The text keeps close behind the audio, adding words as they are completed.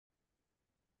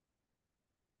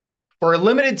For a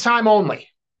limited time only.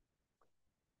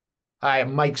 Hi,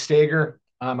 I'm Mike Steger.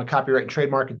 I'm a copyright and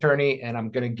trademark attorney, and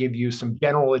I'm going to give you some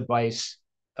general advice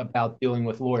about dealing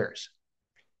with lawyers.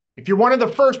 If you're one of the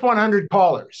first 100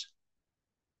 callers,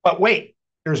 but wait,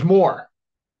 there's more.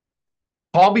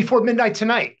 Call before midnight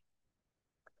tonight.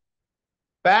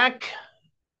 Back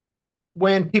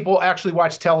when people actually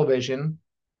watch television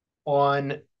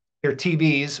on their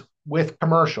TVs with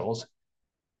commercials,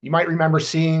 you might remember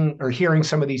seeing or hearing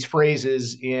some of these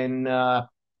phrases in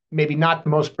maybe not the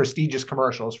most prestigious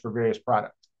commercials for various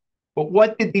products. But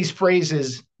what did these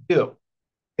phrases do?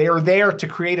 They are there to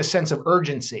create a sense of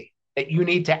urgency that you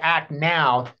need to act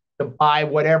now to buy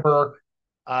whatever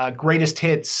greatest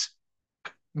hits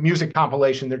music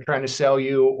compilation they're trying to sell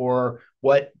you, or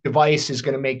what device is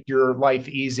going to make your life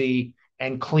easy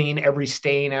and clean every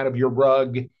stain out of your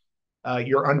rug,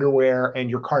 your underwear, and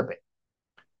your carpet.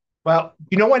 Well,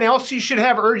 you know when else you should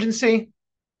have urgency?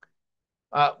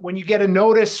 When you get a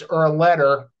notice or a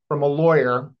letter from a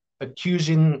lawyer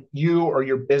accusing you or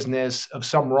your business of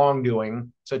some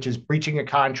wrongdoing, such as breaching a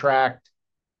contract,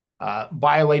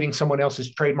 violating someone else's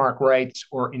trademark rights,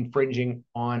 or infringing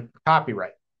on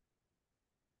copyright.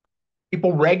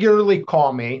 People regularly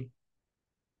call me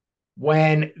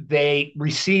when they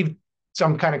received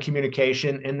some kind of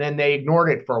communication and then they ignored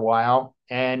it for a while.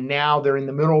 And now they're in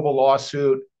the middle of a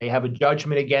lawsuit. They have a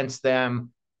judgment against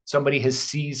them. Somebody has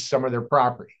seized some of their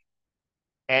property.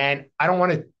 And I don't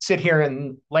want to sit here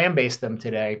and lambaste them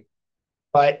today,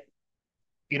 but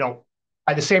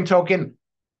by the same token,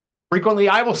 frequently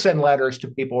I will send letters to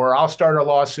people, or I'll start a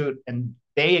lawsuit and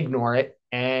they ignore it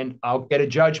and I'll get a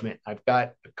judgment. I've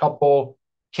got a couple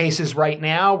cases right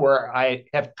now where I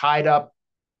have tied up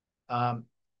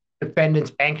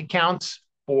defendants' bank accounts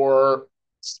for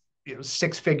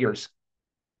six figures.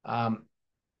 And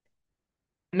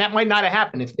that might not have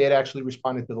happened if they had actually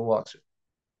responded to the lawsuit.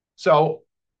 So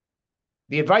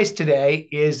the advice today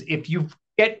is, if you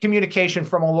get communication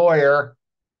from a lawyer,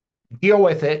 deal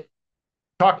with it,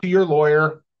 talk to your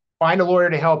lawyer, find a lawyer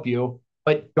to help you,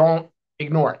 but don't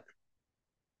ignore it.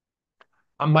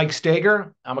 I'm Mike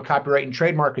Steger. I'm a copyright and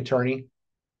trademark attorney.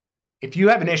 If you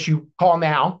have an issue, call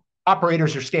now.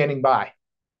 Operators are standing by.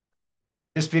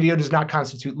 This video does not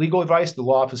constitute legal advice. The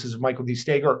law offices of Michael D.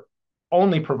 Steger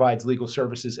only provides legal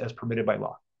services as permitted by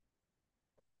law.